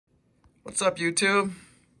What's up, YouTube?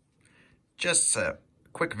 Just a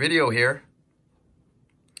quick video here.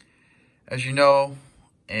 As you know,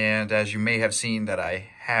 and as you may have seen, that I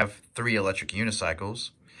have 3 electric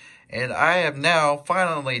unicycles, and I have now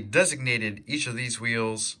finally designated each of these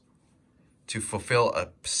wheels to fulfill a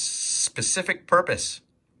specific purpose.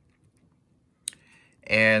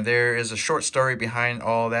 And there is a short story behind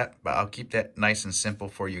all that, but I'll keep that nice and simple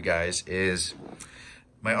for you guys. Is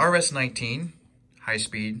my RS19 high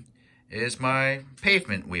speed is my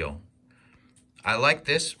pavement wheel. I like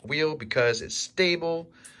this wheel because it's stable.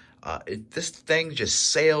 This thing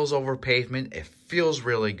just sails over pavement. It feels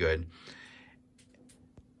really good.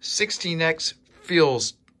 16X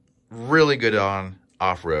feels really good on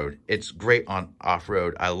off-road. It's great on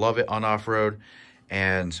off-road. I love it on off-road.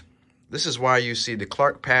 And this is why you see the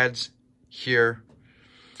Clark pads here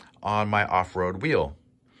on my off-road wheel.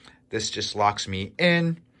 This just locks me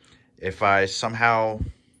in. If I somehow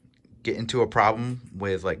get into a problem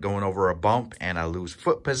with like going over a bump and I lose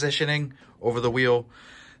foot positioning over the wheel,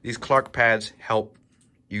 these Clark pads help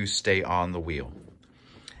you stay on the wheel.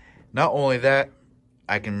 Not only that,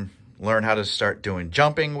 I can learn how to start doing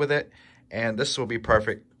jumping with it, and this will be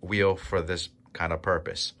perfect wheel for this kind of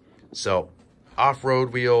purpose. So,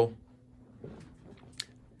 off-road wheel.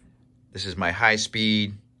 This is my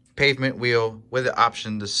high-speed pavement wheel with the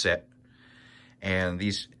option to sit. And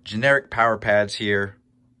these generic power pads here,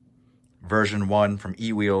 version 1 from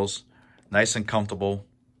eWheels, nice and comfortable.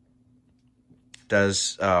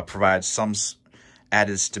 Does provide some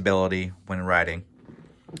added stability when riding.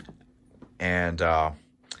 And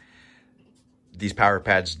these power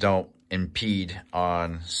pads don't impede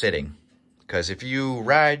on sitting. Because if you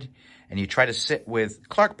ride and you try to sit with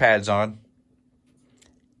Clark pads on,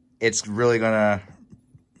 it's really going to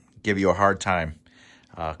give you a hard time.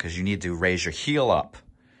 Because you need to raise your heel up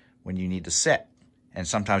when you need to sit. And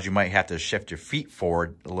sometimes you might have to shift your feet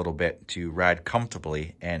forward a little bit to ride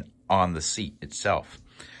comfortably and on the seat itself.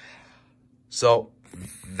 So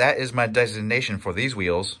that is my designation for these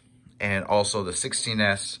wheels. And also the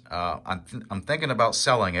 16S, I'm thinking about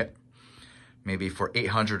selling it maybe for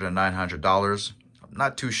 $800 or $900. I'm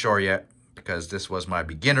not too sure yet because this was my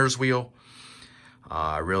beginner's wheel.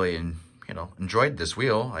 I really enjoyed this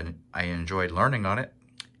wheel. I enjoyed learning on it.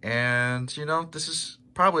 And, this is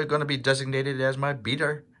probably going to be designated as my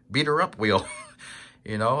beater up wheel.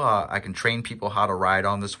 I can train people how to ride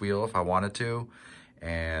on this wheel if I wanted to.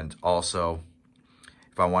 And also,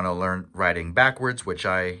 if I want to learn riding backwards, which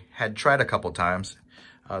I had tried a couple times,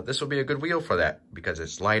 this will be a good wheel for that because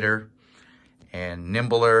it's lighter and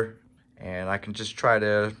nimbler. And I can just try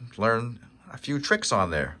to learn a few tricks on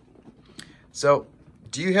there. So,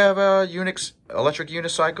 do you have a electric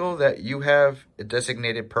unicycle that you have a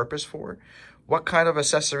designated purpose for? What kind of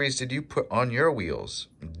accessories did you put on your wheels?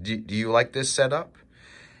 Do you like this setup?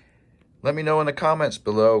 Let me know in the comments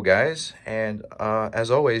below, guys. And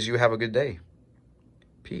as always, you have a good day.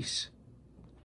 Peace.